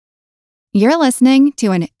You're listening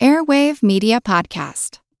to an Airwave Media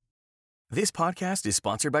Podcast. This podcast is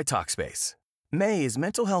sponsored by Talkspace. May is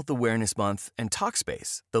Mental Health Awareness Month, and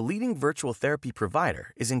Talkspace, the leading virtual therapy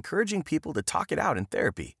provider, is encouraging people to talk it out in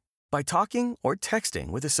therapy. By talking or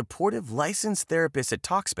texting with a supportive, licensed therapist at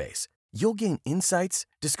Talkspace, you'll gain insights,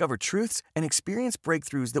 discover truths, and experience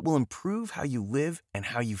breakthroughs that will improve how you live and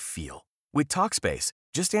how you feel. With Talkspace,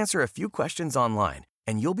 just answer a few questions online,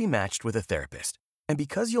 and you'll be matched with a therapist. And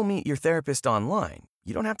because you'll meet your therapist online,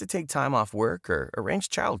 you don't have to take time off work or arrange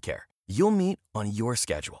childcare. You'll meet on your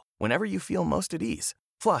schedule, whenever you feel most at ease.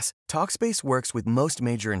 Plus, Talkspace works with most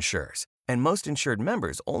major insurers, and most insured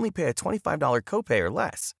members only pay a $25 copay or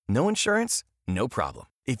less. No insurance? No problem.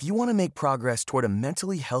 If you want to make progress toward a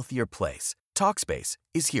mentally healthier place, Talkspace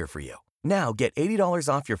is here for you. Now get $80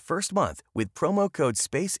 off your first month with promo code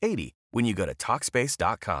SPACE80 when you go to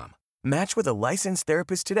Talkspace.com. Match with a licensed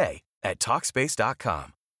therapist today at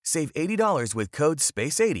Talkspace.com. Save $80 with code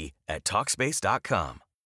SPACE80 at Talkspace.com.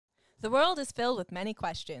 The world is filled with many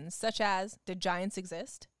questions, such as, did giants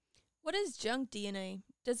exist? What is junk DNA?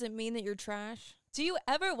 Does it mean that you're trash? Do you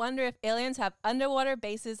ever wonder if aliens have underwater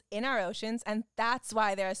bases in our oceans, and that's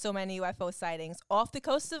why there are so many UFO sightings off the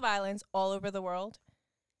coasts of islands all over the world?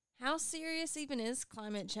 How serious even is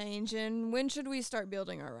climate change, and when should we start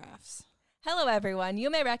building our rafts? Hello, everyone. You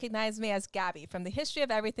may recognize me as Gabby from the History of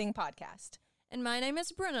Everything podcast. And my name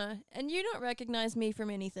is Brenna, and you don't recognize me from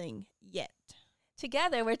anything yet.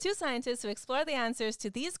 Together, we're two scientists who explore the answers to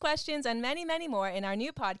these questions and many, many more in our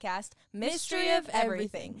new podcast, Mystery of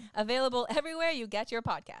Everything, available everywhere you get your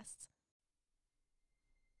podcasts.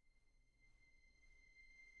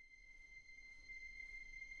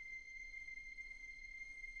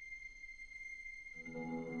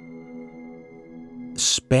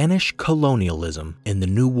 Spanish colonialism in the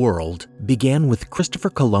New World began with Christopher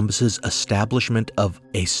Columbus's establishment of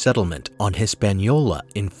a settlement on Hispaniola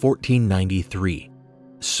in 1493.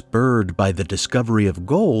 Spurred by the discovery of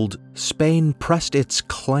gold, Spain pressed its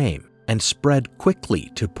claim and spread quickly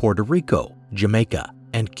to Puerto Rico, Jamaica,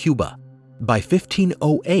 and Cuba. By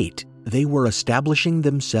 1508, they were establishing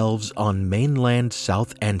themselves on mainland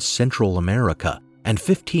South and Central America, and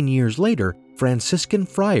 15 years later, Franciscan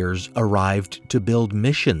friars arrived to build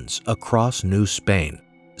missions across New Spain.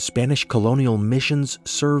 Spanish colonial missions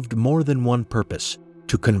served more than one purpose: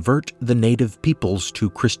 to convert the native peoples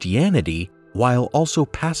to Christianity while also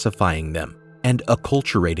pacifying them and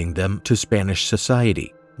acculturating them to Spanish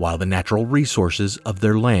society, while the natural resources of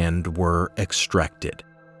their land were extracted.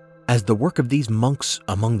 As the work of these monks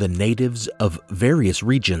among the natives of various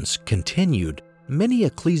regions continued, many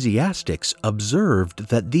ecclesiastics observed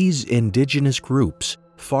that these indigenous groups,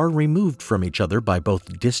 far removed from each other by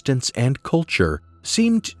both distance and culture,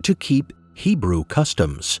 seemed to keep Hebrew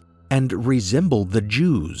customs and resemble the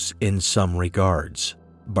Jews in some regards.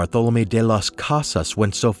 Bartolomé de las Casas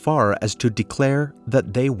went so far as to declare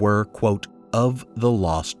that they were, quote, of the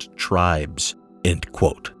lost tribes, end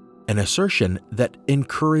quote, an assertion that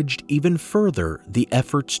encouraged even further the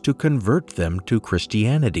efforts to convert them to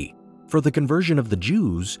Christianity. For the conversion of the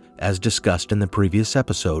Jews, as discussed in the previous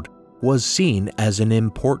episode, was seen as an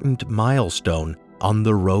important milestone on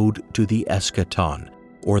the road to the eschaton,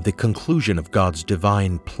 or the conclusion of God's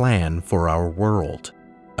divine plan for our world.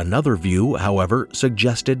 Another view, however,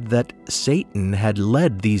 suggested that Satan had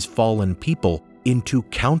led these fallen people into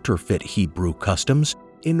counterfeit Hebrew customs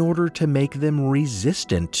in order to make them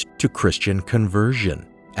resistant to Christian conversion,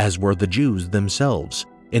 as were the Jews themselves.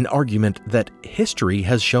 An argument that history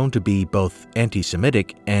has shown to be both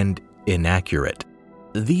anti-Semitic and inaccurate.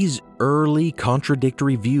 These early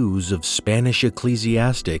contradictory views of Spanish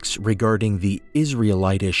ecclesiastics regarding the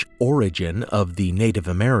Israelitish origin of the Native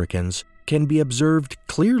Americans can be observed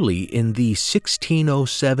clearly in the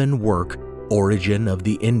 1607 work Origin of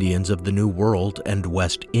the Indians of the New World and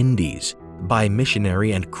West Indies by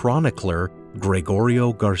missionary and chronicler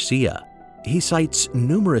Gregorio Garcia. He cites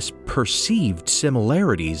numerous perceived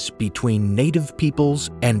similarities between native peoples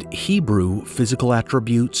and Hebrew physical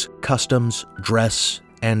attributes, customs, dress,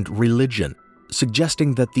 and religion,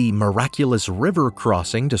 suggesting that the miraculous river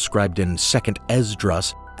crossing described in 2nd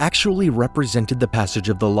Esdras actually represented the passage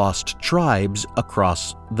of the lost tribes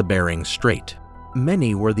across the Bering Strait.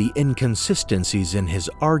 Many were the inconsistencies in his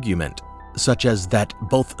argument, such as that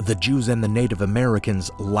both the Jews and the Native Americans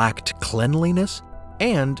lacked cleanliness,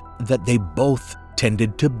 and that they both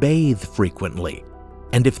tended to bathe frequently.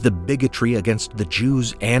 And if the bigotry against the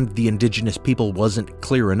Jews and the indigenous people wasn't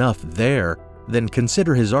clear enough there, then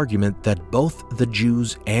consider his argument that both the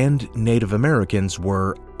Jews and Native Americans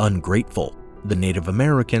were ungrateful, the Native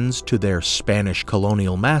Americans to their Spanish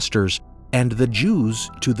colonial masters, and the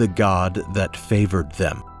Jews to the God that favored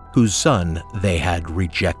them, whose son they had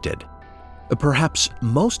rejected. Perhaps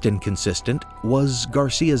most inconsistent was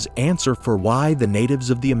Garcia's answer for why the natives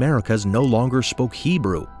of the Americas no longer spoke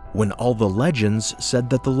Hebrew, when all the legends said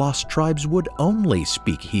that the lost tribes would only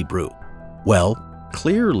speak Hebrew. Well,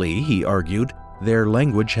 clearly, he argued, their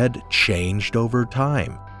language had changed over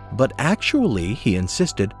time. But actually, he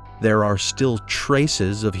insisted, there are still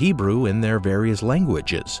traces of Hebrew in their various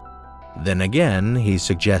languages. Then again, he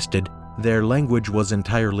suggested, their language was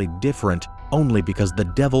entirely different only because the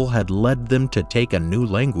devil had led them to take a new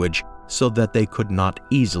language so that they could not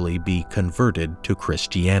easily be converted to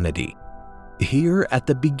Christianity. Here at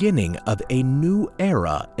the beginning of a new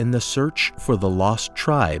era in the search for the lost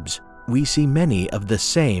tribes, we see many of the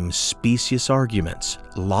same specious arguments,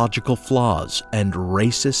 logical flaws, and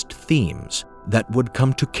racist themes that would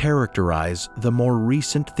come to characterize the more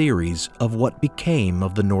recent theories of what became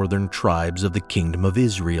of the northern tribes of the Kingdom of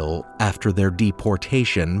Israel after their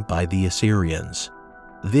deportation by the Assyrians.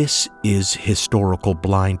 This is Historical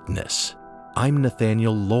Blindness. I'm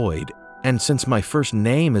Nathaniel Lloyd, and since my first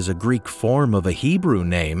name is a Greek form of a Hebrew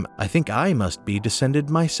name, I think I must be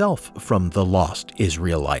descended myself from the lost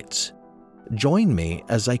Israelites. Join me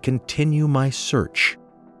as I continue my search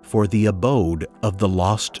for the abode of the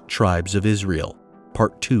lost tribes of Israel,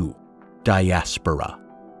 Part 2, Diaspora.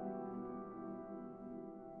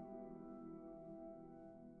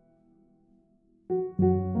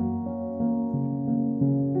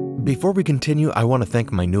 Before we continue, I want to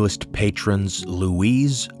thank my newest patrons,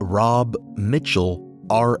 Louise, Rob, Mitchell,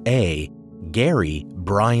 R.A., Gary,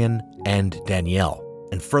 Brian, and Danielle.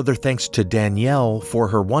 And further thanks to Danielle for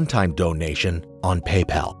her one-time donation on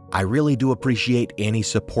PayPal. I really do appreciate any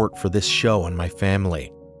support for this show and my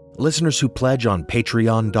family. Listeners who pledge on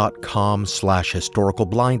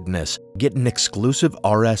patreon.com/historicalblindness get an exclusive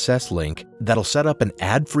RSS link that'll set up an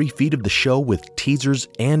ad-free feed of the show with teasers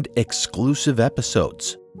and exclusive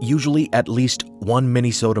episodes, usually at least one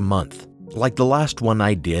minisode a month, like the last one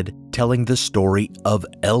I did telling the story of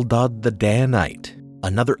Eldad the Danite,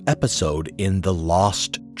 another episode in the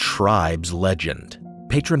Lost Tribes legend.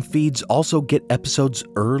 Patron feeds also get episodes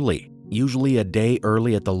early, usually a day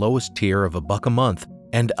early at the lowest tier of $1 a month,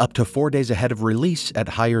 and up to 4 days ahead of release at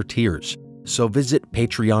higher tiers. So visit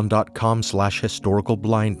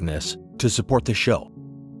patreon.com/historicalblindness to support the show.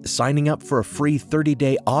 Signing up for a free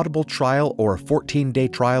 30-day Audible trial or a 14-day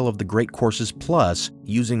trial of the Great Courses Plus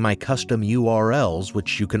using my custom URLs,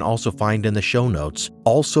 which you can also find in the show notes,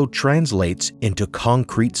 also translates into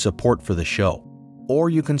concrete support for the show. Or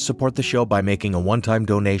you can support the show by making a one-time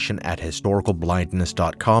donation at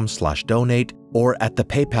historicalblindness.com/donate or at the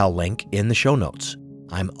PayPal link in the show notes.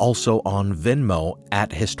 I'm also on Venmo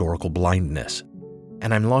at Historical Blindness.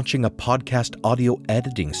 And I'm launching a podcast audio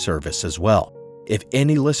editing service as well. If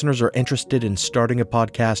any listeners are interested in starting a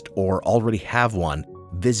podcast or already have one,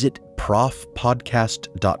 visit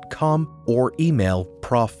profpodcast.com or email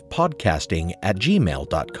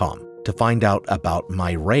profpodcasting@gmail.com to find out about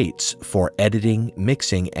my rates for editing,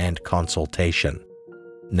 mixing, and consultation.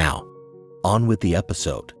 Now, on with the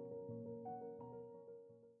episode.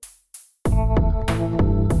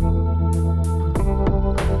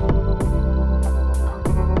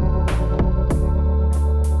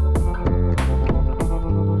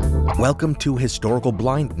 Welcome to Historical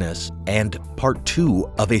Blindness and Part 2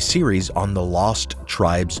 of a series on the Lost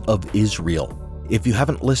Tribes of Israel. If you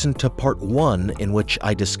haven't listened to Part 1, in which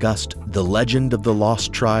I discussed the legend of the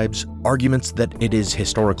Lost Tribes, arguments that it is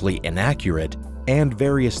historically inaccurate, and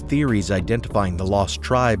various theories identifying the Lost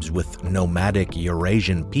Tribes with nomadic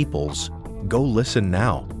Eurasian peoples, go listen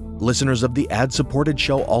now. Listeners of the ad-supported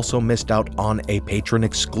show also missed out on a patron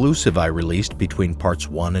exclusive I released between Parts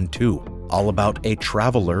 1 and 2. All about a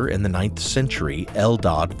traveler in the 9th century,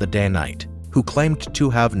 Eldad the Danite, who claimed to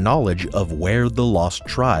have knowledge of where the lost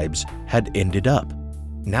tribes had ended up.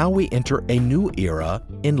 Now we enter a new era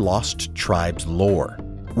in lost tribes lore.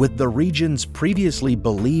 With the regions previously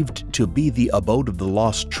believed to be the abode of the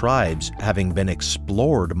lost tribes having been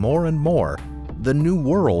explored more and more, the New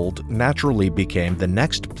World naturally became the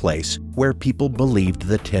next place where people believed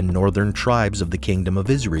the 10 northern tribes of the Kingdom of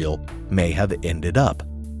Israel may have ended up.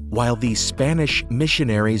 While the Spanish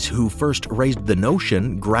missionaries who first raised the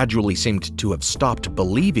notion gradually seemed to have stopped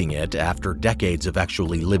believing it after decades of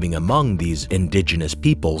actually living among these indigenous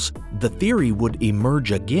peoples, the theory would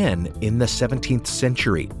emerge again in the 17th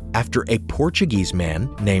century after a Portuguese man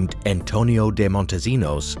named Antonio de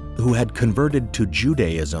Montesinos, who had converted to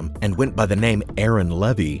Judaism and went by the name Aaron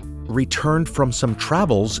Levy, returned from some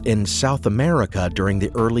travels in South America during the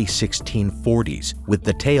early 1640s with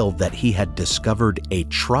the tale that he had discovered a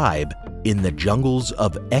tribe in the jungles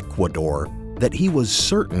of Ecuador that he was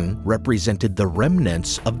certain represented the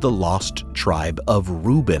remnants of the lost tribe of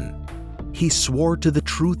Reuben. He swore to the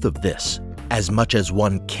truth of this, as much as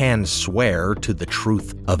one can swear to the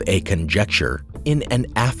truth of a conjecture, in an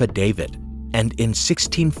affidavit, and in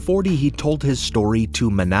 1640 he told his story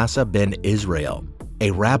to Manasseh ben Israel,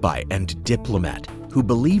 a rabbi and diplomat who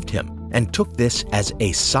believed him and took this as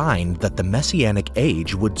a sign that the Messianic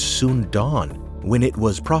age would soon dawn, when it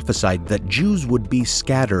was prophesied that Jews would be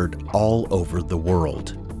scattered all over the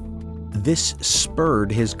world. This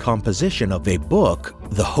spurred his composition of a book,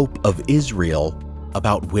 The Hope of Israel,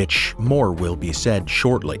 about which more will be said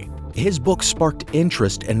shortly. His book sparked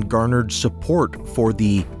interest and garnered support for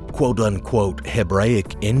the quote-unquote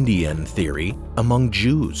Hebraic Indian theory among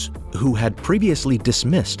Jews, who had previously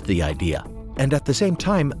dismissed the idea. And at the same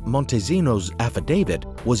time, Montezino's affidavit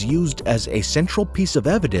was used as a central piece of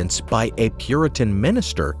evidence by a Puritan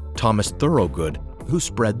minister, Thomas Thorogood, who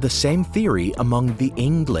spread the same theory among the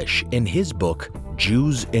English in his book,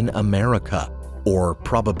 Jews in America, or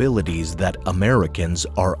Probabilities that Americans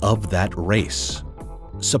are of that race.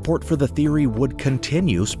 Support for the theory would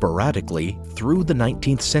continue sporadically through the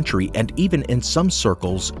 19th century and even in some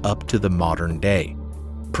circles up to the modern day.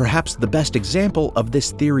 Perhaps the best example of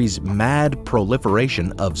this theory's mad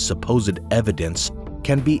proliferation of supposed evidence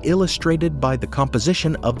can be illustrated by the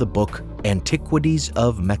composition of the book Antiquities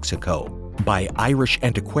of Mexico by Irish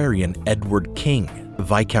antiquarian Edward King,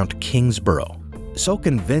 Viscount Kingsborough. So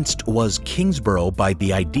convinced was Kingsborough by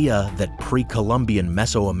the idea that pre-Columbian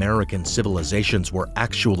Mesoamerican civilizations were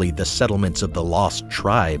actually the settlements of the lost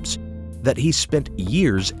tribes that he spent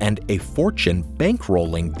years and a fortune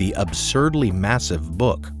bankrolling the absurdly massive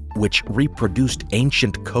book, which reproduced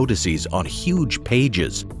ancient codices on huge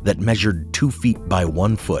pages that measured 2 feet by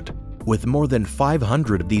 1 foot. With more than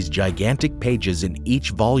 500 of these gigantic pages in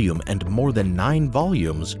each volume and more than 9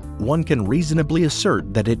 volumes, one can reasonably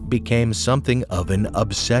assert that it became something of an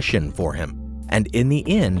obsession for him. And in the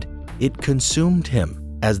end, it consumed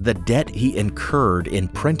him, as the debt he incurred in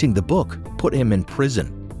printing the book put him in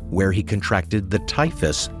prison, where he contracted the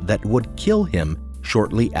typhus that would kill him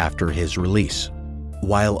shortly after his release.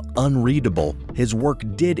 While unreadable, his work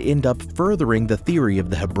did end up furthering the theory of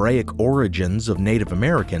the Hebraic origins of Native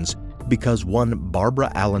Americans, because one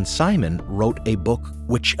Barbara Allen Simon wrote a book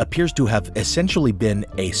which appears to have essentially been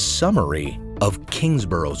a summary of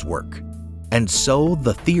Kingsborough's work. And so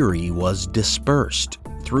the theory was dispersed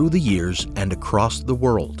through the years and across the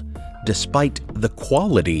world, despite the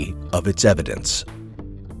quality of its evidence.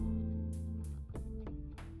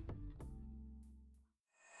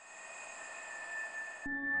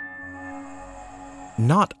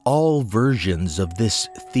 Not all versions of this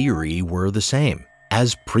theory were the same.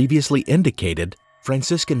 As previously indicated,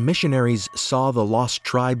 Franciscan missionaries saw the lost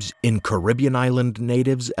tribes in Caribbean island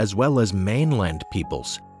natives as well as mainland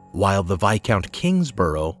peoples, while the Viscount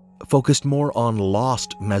Kingsborough focused more on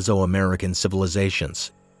lost Mesoamerican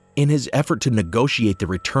civilizations. In his effort to negotiate the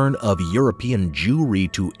return of European Jewry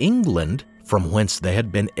to England, from whence they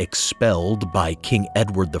had been expelled by King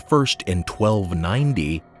Edward I in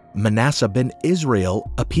 1290, Manasseh ben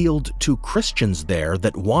Israel appealed to Christians there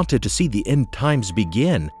that wanted to see the end times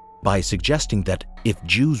begin by suggesting that if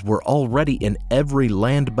Jews were already in every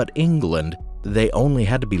land but England, they only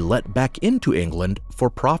had to be let back into England for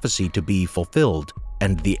prophecy to be fulfilled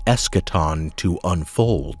and the eschaton to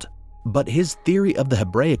unfold. But his theory of the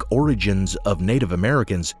Hebraic origins of Native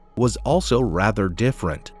Americans was also rather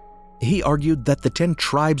different. He argued that the 10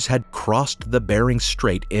 tribes had crossed the Bering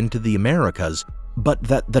Strait into the Americas, but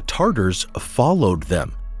that the Tartars followed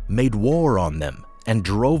them, made war on them, and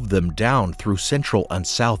drove them down through Central and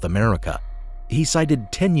South America. He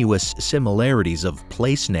cited tenuous similarities of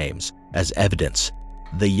place names as evidence,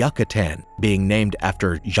 the Yucatan being named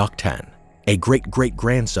after Joktan, a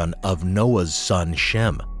great-great-grandson of Noah's son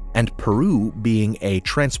Shem, and Peru being a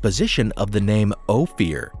transposition of the name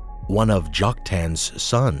Ophir, one of Joktan's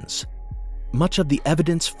sons. Much of the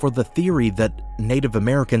evidence for the theory that Native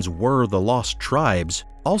Americans were the lost tribes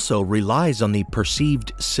also relies on the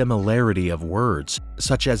perceived similarity of words,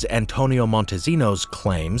 such as Antonio Montezino's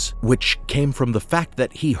claims, which came from the fact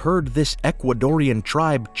that he heard this Ecuadorian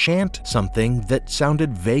tribe chant something that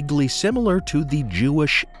sounded vaguely similar to the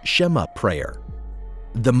Jewish Shema prayer.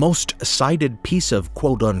 The most cited piece of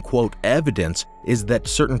quote-unquote evidence is that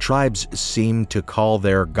certain tribes seem to call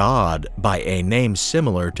their god by a name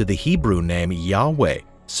similar to the Hebrew name Yahweh,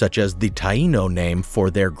 such as the Taino name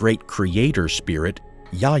for their great creator spirit,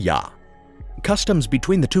 Yahya. Customs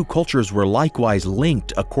between the two cultures were likewise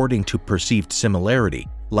linked according to perceived similarity,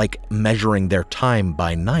 like measuring their time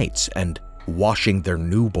by nights and washing their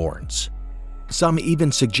newborns. Some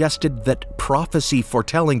even suggested that prophecy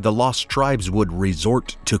foretelling the lost tribes would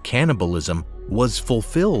resort to cannibalism was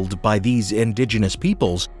fulfilled by these indigenous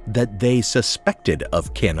peoples that they suspected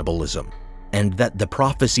of cannibalism, and that the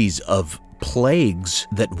prophecies of plagues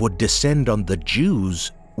that would descend on the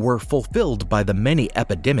Jews were fulfilled by the many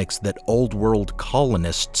epidemics that Old World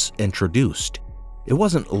colonists introduced. It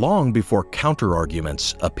wasn't long before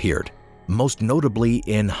counterarguments appeared, most notably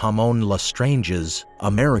in Hamon Lestrange's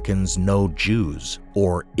Americans Know Jews,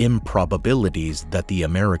 or Improbabilities that the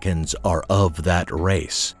Americans are of that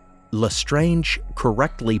race. Lestrange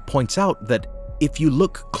correctly points out that if you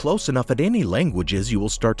look close enough at any languages, you will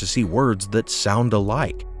start to see words that sound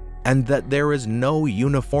alike, and that there is no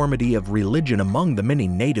uniformity of religion among the many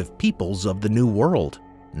native peoples of the New World,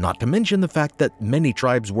 not to mention the fact that many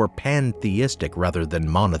tribes were pantheistic rather than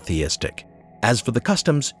monotheistic. As for the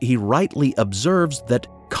customs, he rightly observes that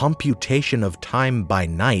computation of time by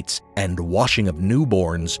nights and washing of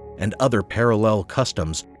newborns and other parallel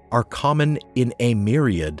customs are common in a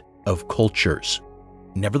myriad of cultures.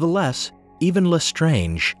 Nevertheless, even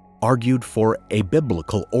Lestrange argued for a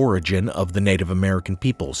biblical origin of the Native American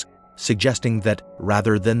peoples, suggesting that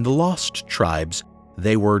rather than the lost tribes,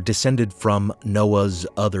 they were descended from Noah's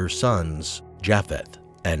other sons, Japheth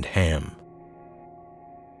and Ham.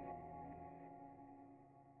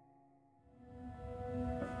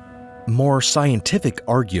 More scientific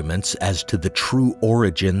arguments as to the true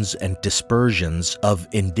origins and dispersions of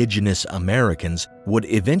indigenous Americans would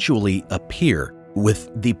eventually appear, with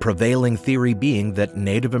the prevailing theory being that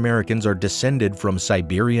Native Americans are descended from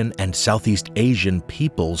Siberian and Southeast Asian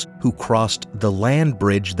peoples who crossed the land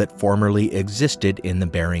bridge that formerly existed in the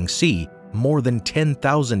Bering Sea more than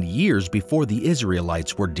 10,000 years before the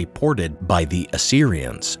Israelites were deported by the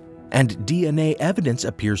Assyrians. And DNA evidence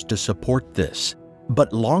appears to support this.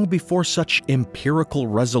 But long before such empirical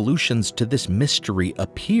resolutions to this mystery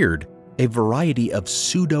appeared, a variety of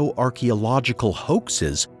pseudo-archaeological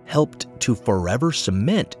hoaxes helped to forever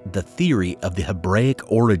cement the theory of the Hebraic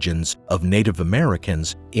origins of Native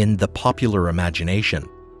Americans in the popular imagination.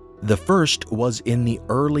 The first was in the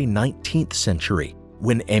early 19th century,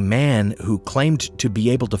 when a man who claimed to be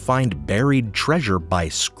able to find buried treasure by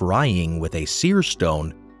scrying with a seer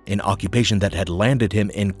stone, an occupation that had landed him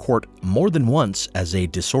in court more than once as a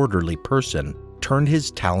disorderly person, turned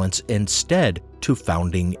his talents instead to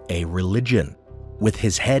founding a religion. With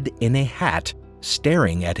his head in a hat,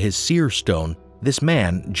 staring at his seer stone, this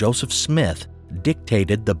man, Joseph Smith,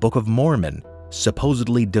 dictated the Book of Mormon,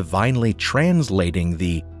 supposedly divinely translating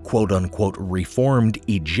the quote-unquote reformed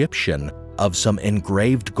Egyptian of some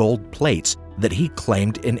engraved gold plates that he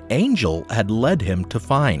claimed an angel had led him to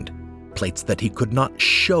find. Plates that he could not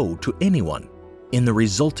show to anyone. In the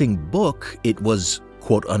resulting book, it was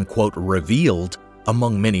quote-unquote revealed,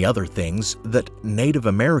 among many other things, that Native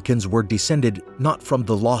Americans were descended not from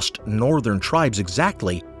the lost northern tribes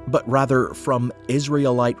exactly, but rather from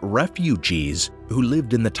Israelite refugees who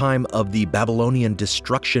lived in the time of the Babylonian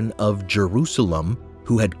destruction of Jerusalem,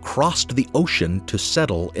 who had crossed the ocean to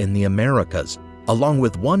settle in the Americas, along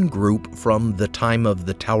with one group from the time of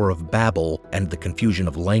the Tower of Babel and the confusion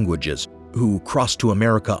of languages, who crossed to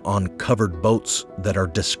America on covered boats that are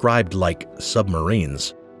described like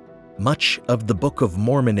submarines. Much of the Book of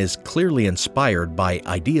Mormon is clearly inspired by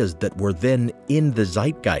ideas that were then in the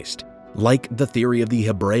zeitgeist, like the theory of the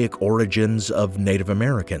Hebraic origins of Native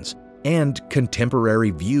Americans, and contemporary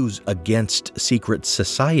views against secret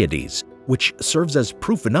societies, which serves as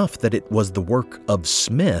proof enough that it was the work of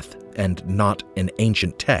Smith and not an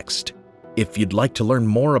ancient text. If you'd like to learn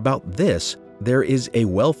more about this, there is a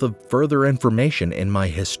wealth of further information in my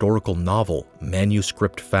historical novel,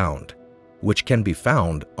 Manuscript Found, which can be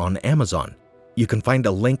found on Amazon. You can find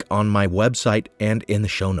a link on my website and in the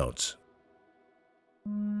show notes.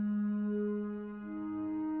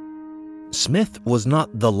 Smith was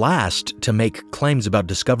not the last to make claims about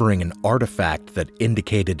discovering an artifact that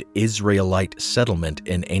indicated Israelite settlement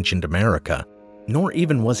in ancient America, nor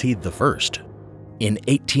even was he the first. In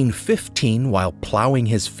 1815, while plowing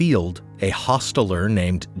his field, a hostler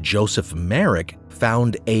named Joseph Merrick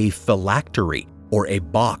found a phylactery, or a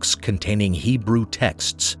box containing Hebrew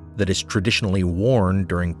texts that is traditionally worn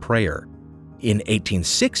during prayer. In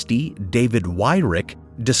 1860, David Wyrick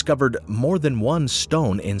discovered more than one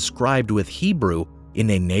stone inscribed with Hebrew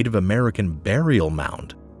in a Native American burial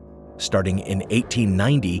mound. Starting in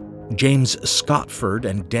 1890, James Scotford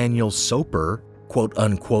and Daniel Soper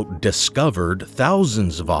quote-unquote discovered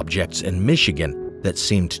thousands of objects in Michigan that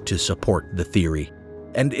seemed to support the theory.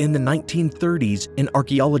 and in the 1930s, an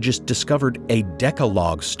archaeologist discovered a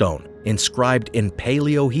Decalogue stone inscribed in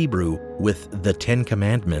Paleo-Hebrew with the Ten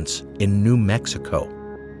Commandments in New Mexico.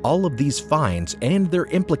 All of these finds and their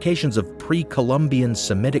implications of pre-Columbian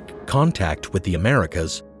Semitic contact with the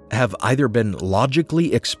Americas have either been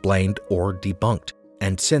logically explained or debunked.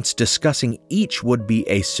 And since discussing each would be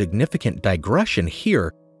a significant digression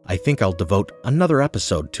here, I think I'll devote another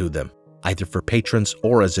episode to them, either for patrons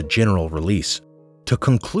or as a general release. To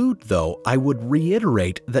conclude, though, I would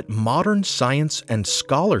reiterate that modern science and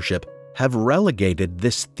scholarship have relegated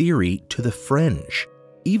this theory to the fringe,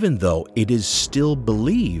 even though it is still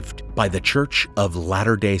believed by the Church of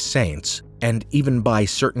Latter-day Saints and even by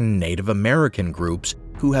certain Native American groups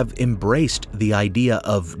who have embraced the idea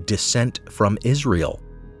of descent from Israel.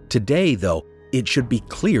 Today, though, it should be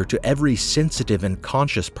clear to every sensitive and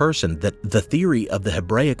conscious person that the theory of the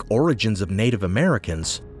Hebraic origins of Native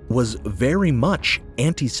Americans was very much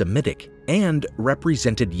anti-Semitic and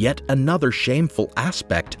represented yet another shameful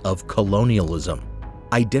aspect of colonialism.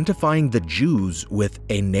 Identifying the Jews with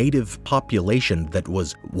a native population that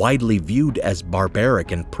was widely viewed as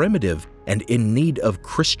barbaric and primitive and in need of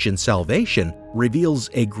Christian salvation reveals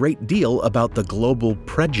a great deal about the global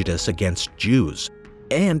prejudice against Jews.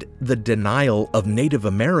 And the denial of Native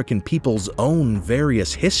American people's own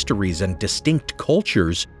various histories and distinct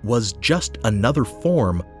cultures was just another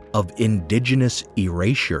form of indigenous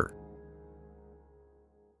erasure.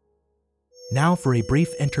 Now for a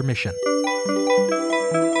brief intermission.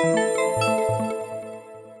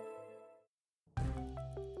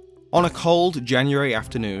 On a cold January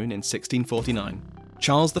afternoon in 1649,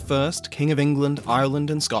 Charles I, King of England, Ireland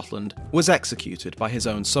and Scotland, was executed by his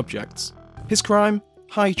own subjects. His crime?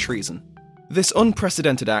 High treason. This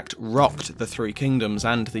unprecedented act rocked the Three Kingdoms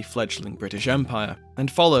and the fledgling British Empire,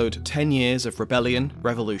 and followed 10 years of rebellion,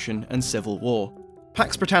 revolution and civil war.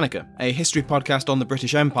 Pax Britannica, a history podcast on the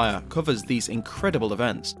British Empire, covers these incredible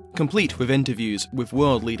events, complete with interviews with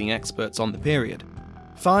world-leading experts on the period.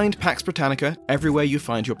 Find Pax Britannica everywhere you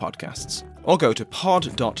find your podcasts, or go to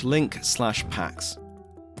pod.link/pax.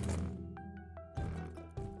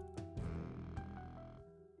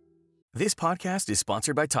 This podcast is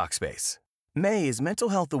sponsored by Talkspace. May is Mental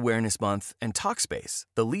Health Awareness Month, and Talkspace,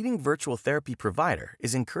 the leading virtual therapy provider,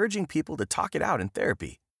 is encouraging people to talk it out in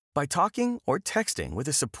therapy. By talking or texting with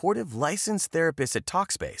a supportive, licensed therapist at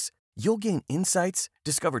Talkspace, you'll gain insights,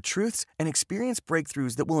 discover truths, and experience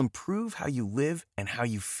breakthroughs that will improve how you live and how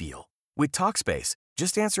you feel. With Talkspace,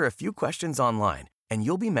 just answer a few questions online, and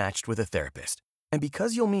you'll be matched with a therapist. And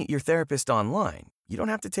because you'll meet your therapist online, you don't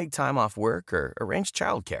have to take time off work or arrange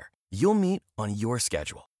childcare. You'll meet on your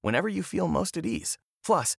schedule, whenever you feel most at ease.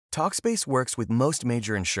 Plus, Talkspace works with most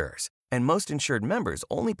major insurers, and most insured members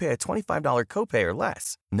only pay a $25 copay or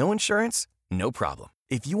less. No insurance? No problem.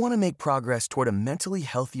 If you want to make progress toward a mentally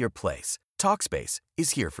healthier place, Talkspace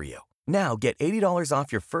is here for you. Now get $80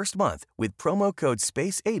 off your first month with promo code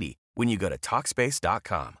SPACE80 when you go to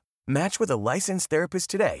Talkspace.com. Match with a licensed therapist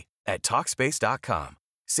today at Talkspace.com.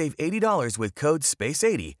 Save $80 with code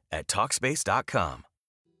SPACE80 at Talkspace.com.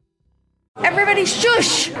 Everybody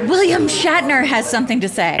shush! William Shatner has something to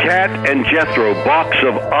say. Cat and Jethro, box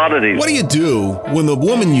of oddities. What do you do when the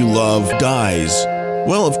woman you love dies?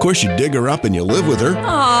 Well, of course you dig her up and you live with her.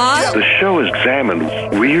 Aww. The show examines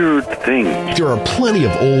weird things. There are plenty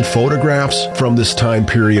of old photographs from this time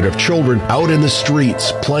period of children out in the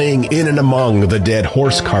streets playing in and among the dead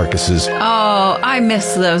horse carcasses. Oh, I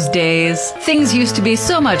miss those days. Things used to be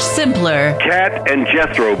so much simpler. Cat and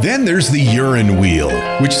Jethro. Then there's the urine wheel,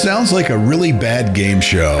 which sounds like a really bad game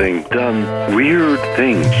show. Thing done weird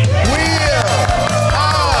things.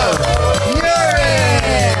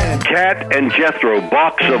 Cat and Jethro,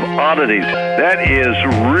 box of oddities. That is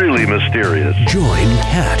really mysterious. Join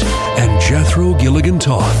Cat and Jethro Gilligan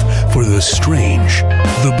Toth for the strange,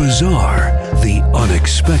 the bizarre, the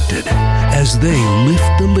unexpected, as they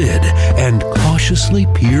lift the lid and cautiously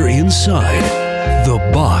peer inside the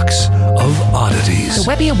Box of Oddities. The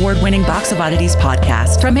Webby Award-winning Box of Oddities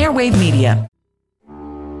podcast from Airwave Media.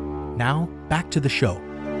 Now, back to the show.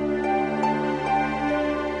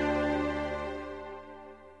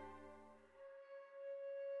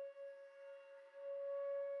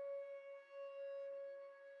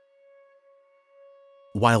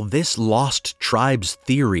 While this lost tribes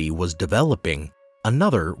theory was developing,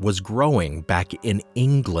 another was growing back in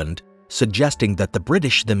England, suggesting that the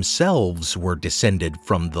British themselves were descended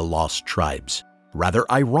from the lost tribes. Rather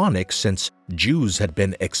ironic, since Jews had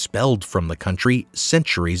been expelled from the country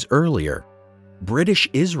centuries earlier. British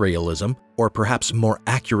Israelism, or perhaps more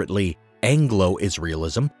accurately,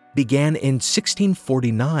 Anglo-Israelism, began in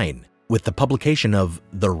 1649, with the publication of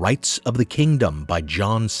The Rights of the Kingdom by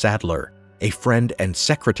John Sadler, a friend and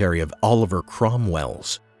secretary of Oliver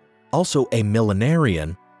Cromwell's. Also a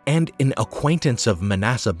millenarian and an acquaintance of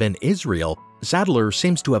Manasseh ben Israel, Sadler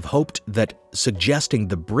seems to have hoped that suggesting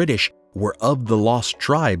the British were of the lost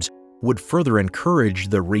tribes would further encourage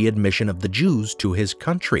the readmission of the Jews to his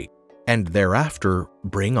country, and thereafter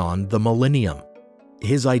bring on the millennium.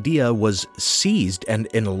 His idea was seized and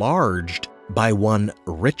enlarged by one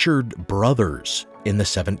Richard Brothers in the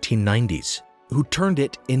 1790s, who turned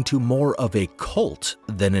it into more of a cult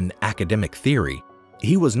than an academic theory.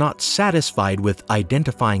 He was not satisfied with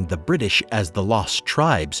identifying the British as the lost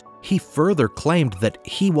tribes. He further claimed that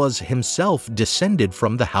he was himself descended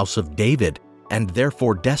from the house of David, and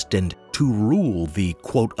therefore destined to rule the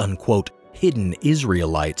quote-unquote hidden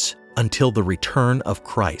Israelites until the return of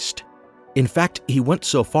Christ. In fact, he went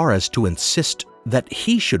so far as to insist that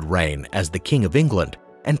he should reign as the King of England,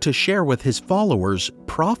 and to share with his followers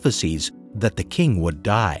prophecies that the king would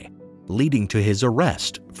die, leading to his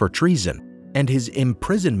arrest for treason and his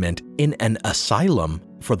imprisonment in an asylum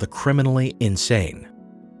for the criminally insane.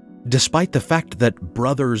 Despite the fact that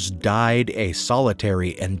Brothers died a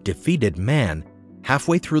solitary and defeated man,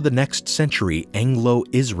 halfway through the next century,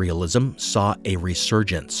 Anglo-Israelism saw a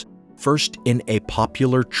resurgence, first in a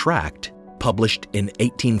popular tract published in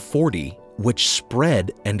 1840, which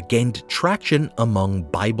spread and gained traction among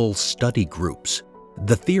Bible study groups.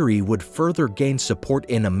 The theory would further gain support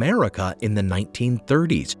in America in the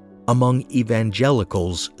 1930s among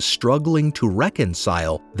evangelicals struggling to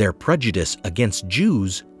reconcile their prejudice against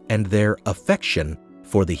Jews and their affection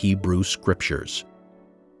for the Hebrew Scriptures.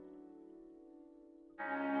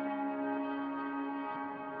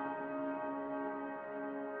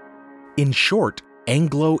 In short,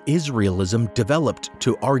 Anglo-Israelism developed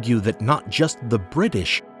to argue that not just the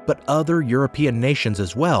British, but other European nations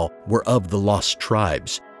as well were of the lost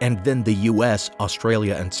tribes, and then the US,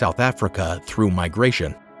 Australia, and South Africa through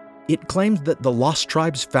migration. It claimed that the lost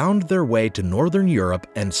tribes found their way to Northern Europe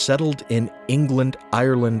and settled in England,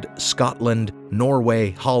 Ireland, Scotland,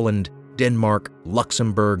 Norway, Holland, Denmark,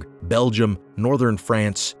 Luxembourg, Belgium, Northern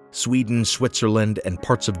France, Sweden, Switzerland, and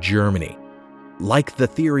parts of Germany. Like the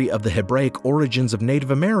theory of the Hebraic origins of Native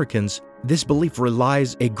Americans, this belief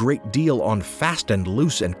relies a great deal on fast and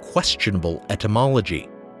loose and questionable etymology.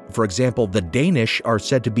 For example, the Danish are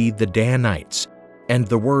said to be the Danites, and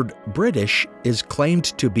the word British is claimed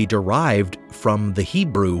to be derived from the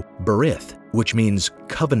Hebrew berith, which means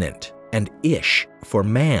covenant, and ish for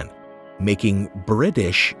man, making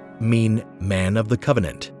British mean man of the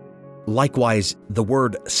covenant. Likewise, the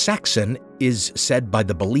word Saxon is said by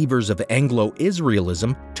the believers of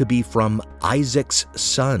Anglo-Israelism to be from Isaac's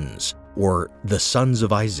sons, or the sons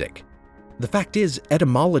of Isaac. The fact is,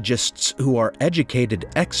 etymologists who are educated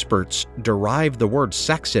experts derive the word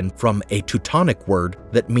Saxon from a Teutonic word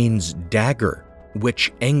that means dagger,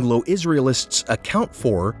 which Anglo-Israelists account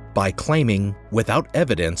for by claiming, without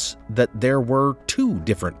evidence, that there were two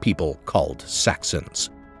different people called Saxons.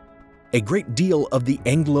 A great deal of the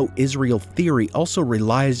Anglo-Israel theory also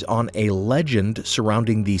relies on a legend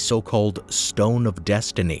surrounding the so-called Stone of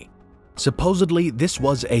Destiny. Supposedly, this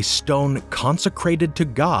was a stone consecrated to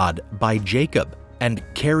God by Jacob and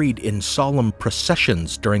carried in solemn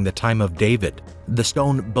processions during the time of David. The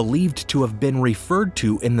stone believed to have been referred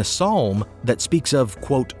to in the psalm that speaks of,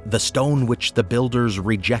 quote, the stone which the builders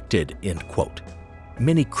rejected, end quote.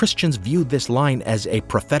 Many Christians view this line as a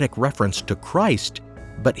prophetic reference to Christ,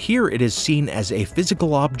 but here it is seen as a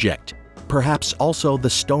physical object, perhaps also the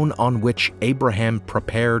stone on which Abraham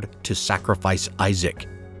prepared to sacrifice Isaac.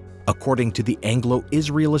 According to the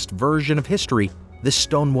Anglo-Israelist version of history, this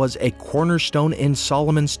stone was a cornerstone in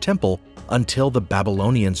Solomon's temple until the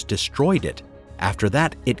Babylonians destroyed it. After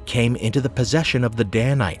that, it came into the possession of the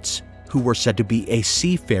Danites, who were said to be a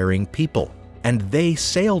seafaring people, and they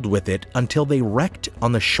sailed with it until they wrecked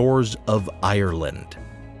on the shores of Ireland.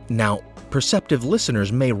 Now, perceptive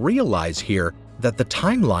listeners may realize here that the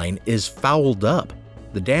timeline is fouled up.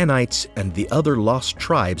 The Danites and the other lost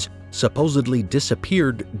tribes supposedly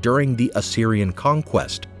disappeared during the Assyrian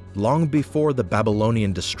conquest, long before the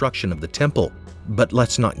Babylonian destruction of the temple. But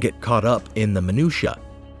let's not get caught up in the minutiae.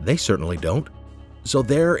 They certainly don't. So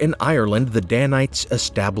there in Ireland, the Danites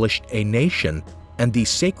established a nation, and the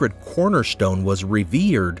sacred cornerstone was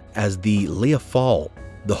revered as the Leafal,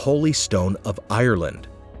 the Holy Stone of Ireland.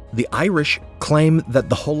 The Irish claim that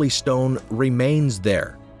the Holy Stone remains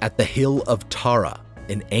there at the Hill of Tara,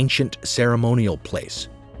 an ancient ceremonial place.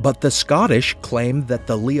 But the Scottish claim that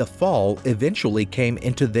the Leafal eventually came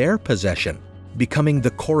into their possession, becoming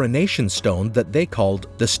the coronation stone that they called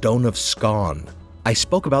the Stone of Scone. I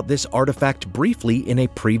spoke about this artifact briefly in a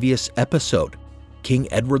previous episode. King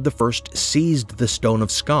Edward I seized the Stone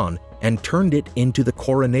of Scone and turned it into the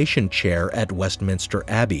coronation chair at Westminster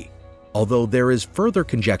Abbey, although there is further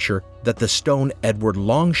conjecture that the stone Edward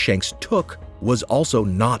Longshanks took was also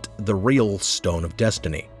not the real Stone of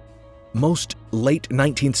Destiny. Most late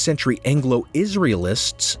 19th century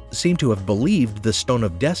Anglo-Israelists seem to have believed the Stone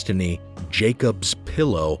of Destiny, Jacob's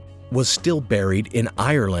Pillow, was still buried in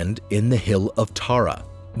Ireland in the Hill of Tara,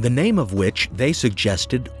 the name of which they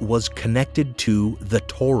suggested was connected to the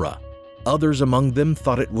Torah. Others among them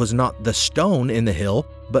thought it was not the stone in the hill,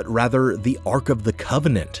 but rather the Ark of the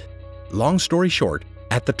Covenant. Long story short,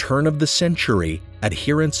 at the turn of the century,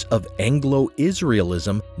 adherents of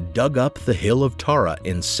Anglo-Israelism dug up the Hill of Tara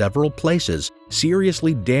in several places,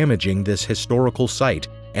 seriously damaging this historical site,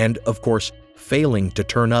 and, of course, failing to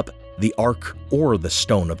turn up the Ark or the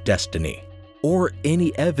Stone of Destiny, or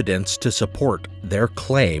any evidence to support their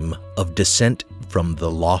claim of descent from the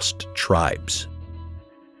lost tribes.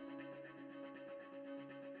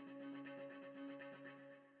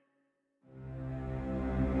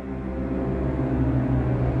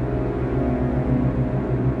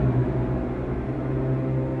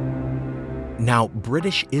 Now,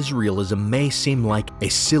 British Israelism may seem like a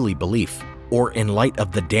silly belief, or in light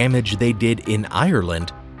of the damage they did in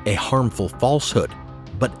Ireland, a harmful falsehood,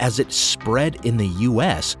 but as it spread in the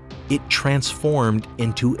US, it transformed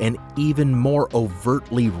into an even more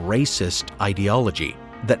overtly racist ideology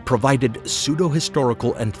that provided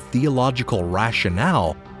pseudo-historical and theological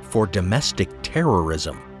rationale for domestic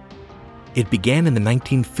terrorism. It began in the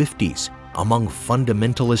 1950s among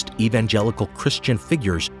fundamentalist evangelical Christian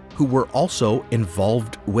figures who were also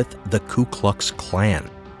involved with the Ku Klux Klan.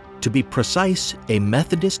 To be precise, a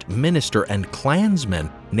Methodist minister and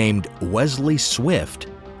Klansman named Wesley Swift,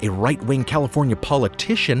 a right-wing California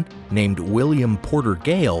politician named William Porter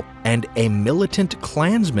Gale, and a militant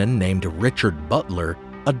Klansman named Richard Butler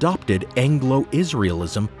adopted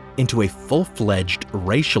Anglo-Israelism into a full-fledged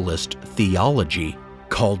racialist theology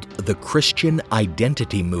called the Christian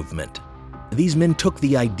Identity Movement. These men took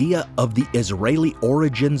the idea of the Israeli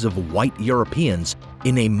origins of white Europeans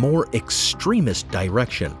in a more extremist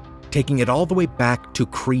direction, taking it all the way back to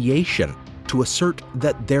creation to assert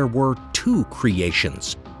that there were two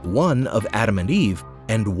creations, one of Adam and Eve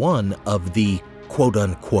and one of the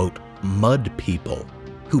quote-unquote mud people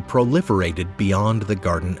who proliferated beyond the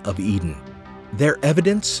Garden of Eden. Their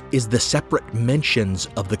evidence is the separate mentions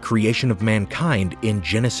of the creation of mankind in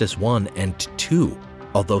Genesis 1 and 2,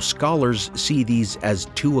 although scholars see these as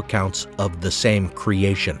two accounts of the same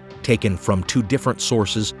creation, taken from two different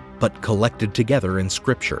sources but collected together in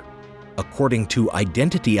Scripture. According to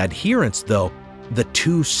identity adherents, though, the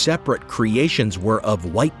two separate creations were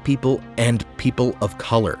of white people and people of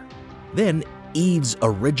color. Then, Eve's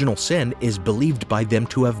original sin is believed by them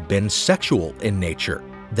to have been sexual in nature,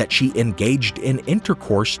 that she engaged in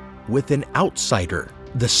intercourse with an outsider,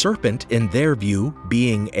 the serpent, in their view,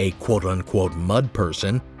 being a quote-unquote mud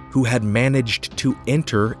person who had managed to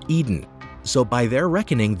enter Eden. So by their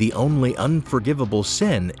reckoning, the only unforgivable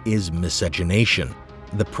sin is miscegenation.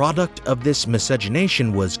 The product of this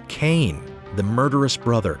miscegenation was Cain, the murderous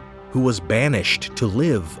brother, who was banished to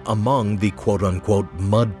live among the quote-unquote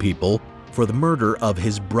mud people for the murder of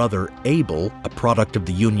his brother Abel, a product of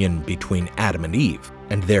the union between Adam and Eve,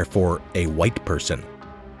 and therefore a white person.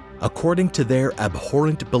 According to their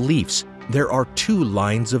abhorrent beliefs, there are two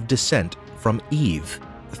lines of descent from Eve,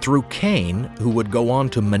 through Cain, who would go on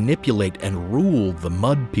to manipulate and rule the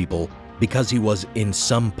mud people because he was in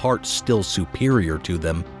some parts still superior to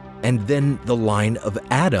them, and then the line of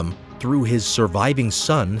Adam through his surviving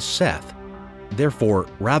son Seth. Therefore,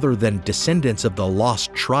 rather than descendants of the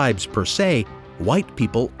lost tribes per se, white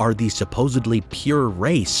people are the supposedly pure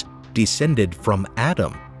race descended from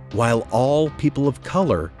Adam, while all people of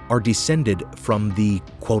color are descended from the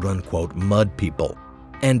quote-unquote mud people.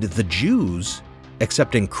 And the Jews,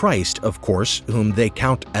 excepting Christ, of course, whom they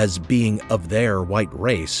count as being of their white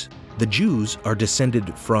race, the Jews are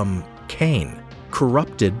descended from Cain,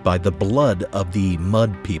 corrupted by the blood of the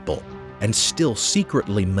mud people, and still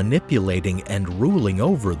secretly manipulating and ruling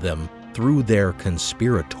over them through their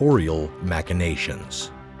conspiratorial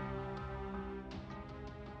machinations.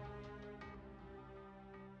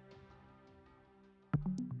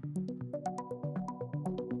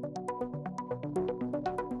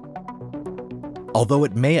 Although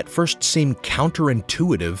it may at first seem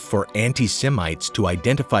counterintuitive for anti-Semites to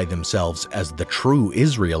identify themselves as the true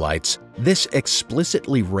Israelites, this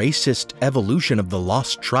explicitly racist evolution of the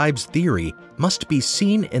lost tribes theory must be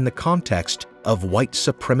seen in the context of white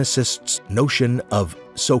supremacists' notion of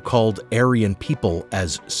so-called Aryan people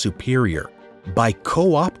as superior. By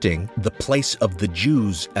co-opting the place of the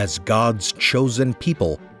Jews as God's chosen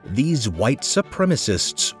people, these white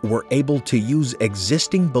supremacists were able to use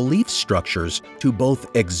existing belief structures to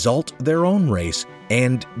both exalt their own race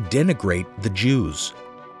and denigrate the Jews.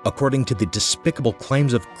 According to the despicable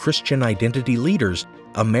claims of Christian identity leaders,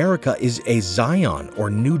 America is a Zion or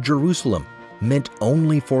New Jerusalem, meant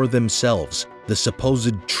only for themselves, the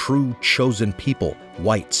supposed true chosen people,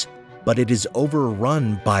 whites, but it is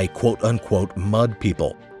overrun by quote-unquote mud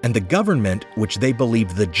people, and the government, which they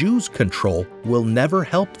believe the Jews control, will never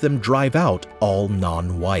help them drive out all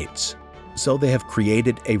non-whites. So they have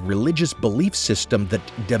created a religious belief system that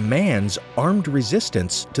demands armed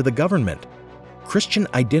resistance to the government. Christian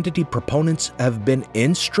identity proponents have been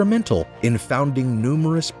instrumental in founding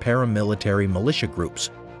numerous paramilitary militia groups,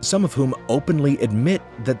 some of whom openly admit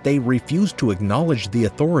that they refuse to acknowledge the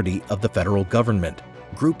authority of the federal government.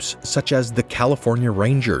 Groups such as the California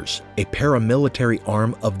Rangers, a paramilitary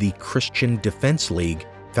arm of the Christian Defense League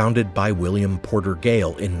founded by William Porter Gale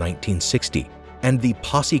in 1960, and the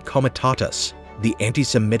Posse Comitatus, the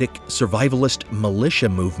anti-Semitic survivalist militia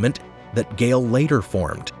movement that Gale later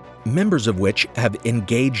formed, members of which have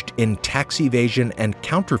engaged in tax evasion and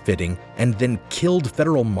counterfeiting and then killed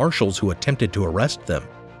federal marshals who attempted to arrest them.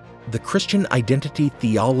 The Christian identity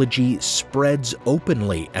theology spreads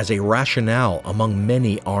openly as a rationale among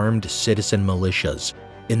many armed citizen militias.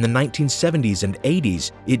 In the 1970s and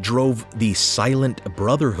 80s, it drove the Silent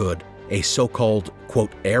Brotherhood, a so-called,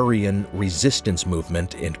 quote, Aryan resistance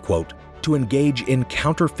movement, end quote, to engage in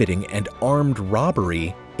counterfeiting and armed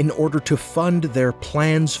robbery in order to fund their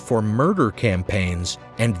plans for murder campaigns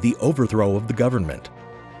and the overthrow of the government.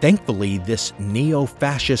 Thankfully, this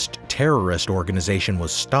neo-fascist terrorist organization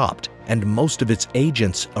was stopped and most of its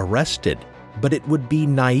agents arrested, but it would be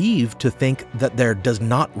naive to think that there does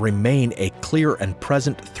not remain a clear and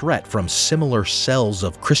present threat from similar cells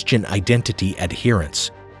of Christian identity adherents.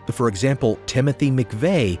 For example, Timothy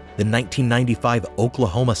McVeigh, the 1995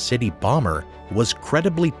 Oklahoma City bomber, was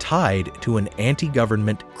credibly tied to an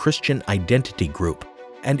anti-government Christian identity group.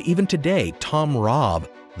 And even today, Tom Robb,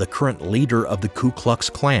 the current leader of the Ku Klux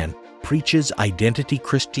Klan, preaches identity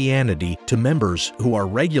Christianity to members who are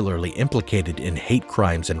regularly implicated in hate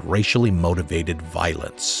crimes and racially motivated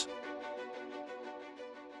violence.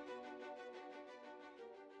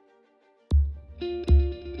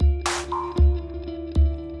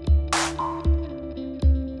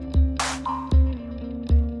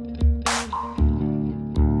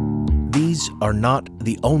 These are not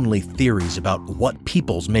the only theories about what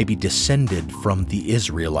peoples may be descended from the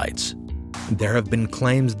Israelites. There have been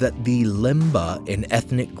claims that the Limba, an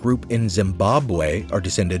ethnic group in Zimbabwe, are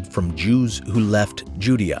descended from Jews who left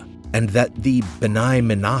Judea, and that the B'nai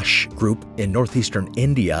Menashe group in northeastern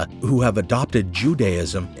India, who have adopted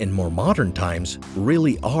Judaism in more modern times,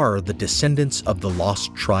 really are the descendants of the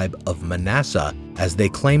lost tribe of Manasseh, as they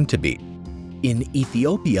claim to be. In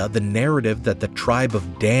Ethiopia, the narrative that the tribe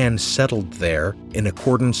of Dan settled there, in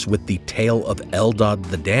accordance with the tale of Eldad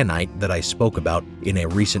the Danite that I spoke about in a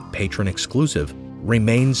recent Patreon exclusive,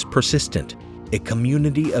 remains persistent. A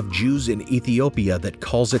community of Jews in Ethiopia that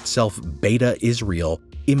calls itself Beta Israel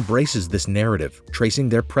embraces this narrative, tracing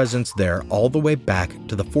their presence there all the way back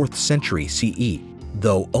to the 4th century CE,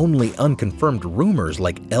 though only unconfirmed rumors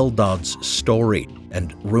like Eldad's story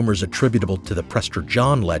and rumors attributable to the Prester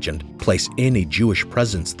John legend place any Jewish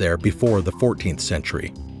presence there before the 14th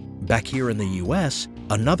century. Back here in the US,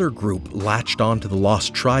 another group latched onto the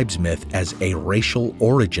Lost Tribes myth as a racial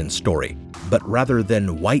origin story, but rather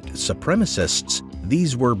than white supremacists,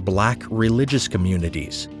 these were black religious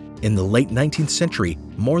communities. In the late 19th century,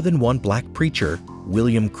 more than one black preacher,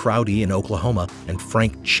 William Crowdy in Oklahoma and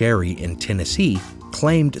Frank Cherry in Tennessee,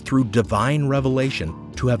 claimed through divine revelation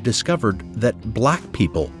to have discovered that black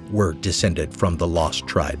people were descended from the lost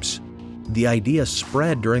tribes. The idea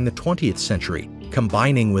spread during the 20th century,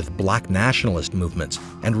 combining with black nationalist movements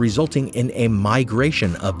and resulting in a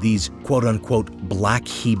migration of these quote-unquote black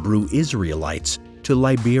Hebrew Israelites to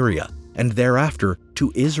Liberia and thereafter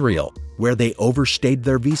to Israel, where they overstayed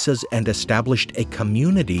their visas and established a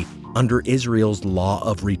community under Israel's law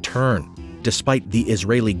of return, despite the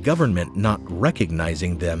Israeli government not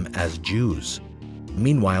recognizing them as Jews.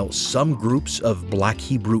 Meanwhile, some groups of black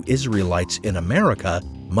Hebrew Israelites in America,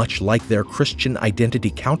 much like their Christian identity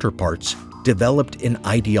counterparts, developed an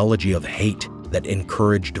ideology of hate that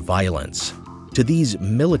encouraged violence. To these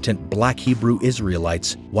militant black Hebrew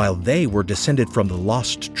Israelites, while they were descended from the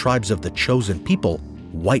lost tribes of the chosen people,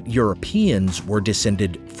 White Europeans were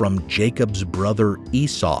descended from Jacob's brother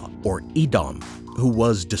Esau, or Edom, who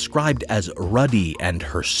was described as ruddy and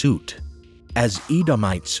hirsute. As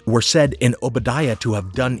Edomites were said in Obadiah to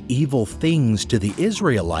have done evil things to the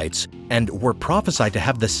Israelites and were prophesied to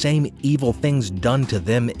have the same evil things done to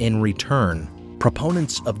them in return,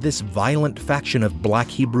 proponents of this violent faction of Black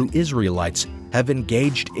Hebrew Israelites have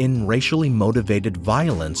engaged in racially motivated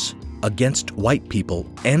violence against white people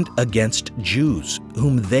and against Jews,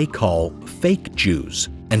 whom they call fake Jews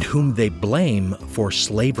and whom they blame for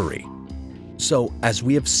slavery. So, as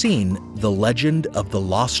we have seen, the legend of the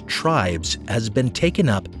lost tribes has been taken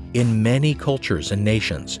up in many cultures and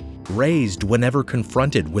nations, raised whenever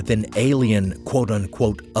confronted with an alien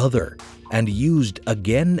quote-unquote other, and used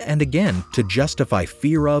again and again to justify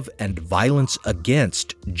fear of and violence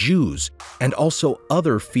against Jews and also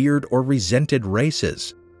other feared or resented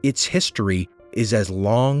races. Its history is as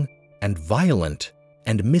long and violent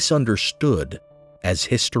and misunderstood as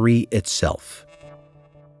history itself.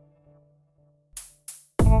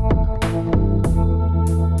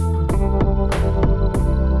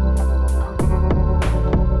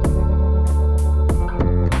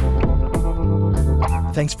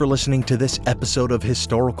 Thanks for listening to this episode of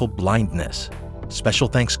Historical Blindness. Special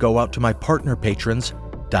thanks go out to my partner patrons,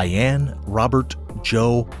 Diane, Robert,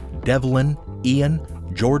 Joe, Devlin, Ian,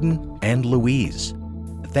 Jordan, and Louise.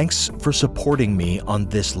 Thanks for supporting me on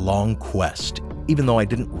this long quest, even though I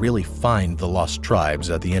didn't really find the lost tribes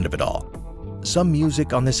at the end of it all. Some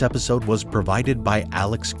music on this episode was provided by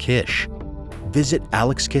Alex Kish. Visit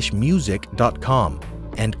alexkishmusic.com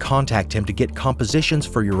and contact him to get compositions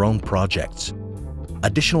for your own projects.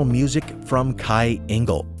 Additional music from Kai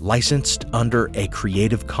Engel, licensed under a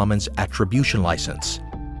Creative Commons Attribution license.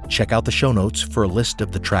 Check out the show notes for a list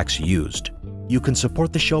of the tracks used. You can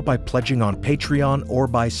support the show by pledging on Patreon or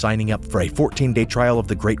by signing up for a 14-day trial of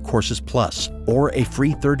the Great Courses Plus or a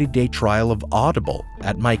free 30-day trial of Audible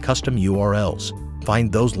at my custom URLs.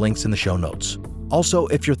 Find those links in the show notes. Also,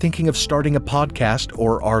 if you're thinking of starting a podcast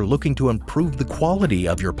or are looking to improve the quality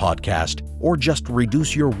of your podcast or just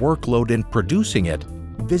reduce your workload in producing it,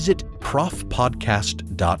 visit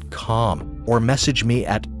profpodcast.com or message me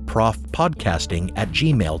at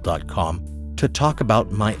profpodcasting@gmail.com to talk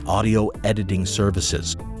about my audio editing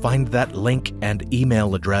services. Find that link and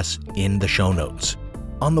email address in the show notes.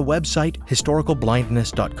 On the website,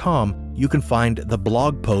 historicalblindness.com, you can find the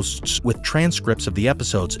blog posts with transcripts of the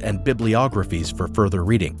episodes and bibliographies for further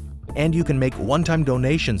reading. And you can make one-time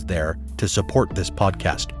donations there to support this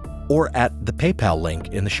podcast, or at the PayPal link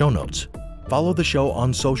in the show notes. Follow the show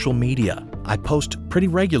on social media. I post pretty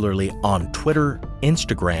regularly on Twitter,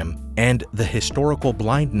 Instagram, and the Historical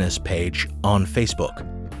Blindness page on Facebook.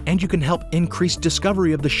 And you can help increase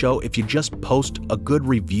discovery of the show if you just post a good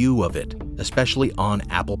review of it, especially on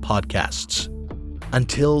Apple Podcasts.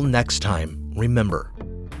 Until next time, remember,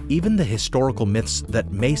 even the historical myths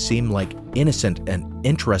that may seem like innocent and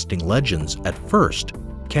interesting legends at first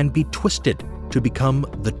can be twisted to become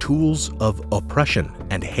the tools of oppression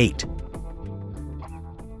and hate.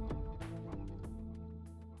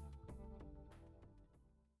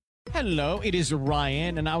 Hello, it is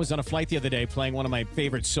Ryan, and I was on a flight the other day playing one of my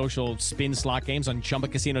favorite social spin slot games on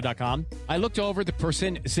ChumbaCasino.com. I looked over at the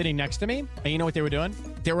person sitting next to me, and you know what they were doing?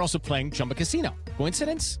 They were also playing Chumba Casino.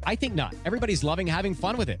 Coincidence? I think not. Everybody's loving having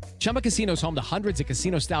fun with it. Chumba Casino is home to hundreds of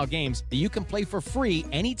casino-style games that you can play for free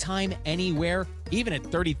anytime, anywhere, even at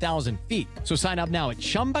 30,000 feet. So sign up now at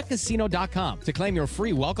ChumbaCasino.com to claim your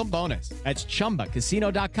free welcome bonus. That's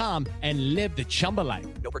ChumbaCasino.com and live the Chumba life.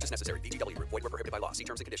 No purchase necessary. VGW. Void where prohibited by law. See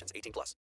terms and conditions. 18+.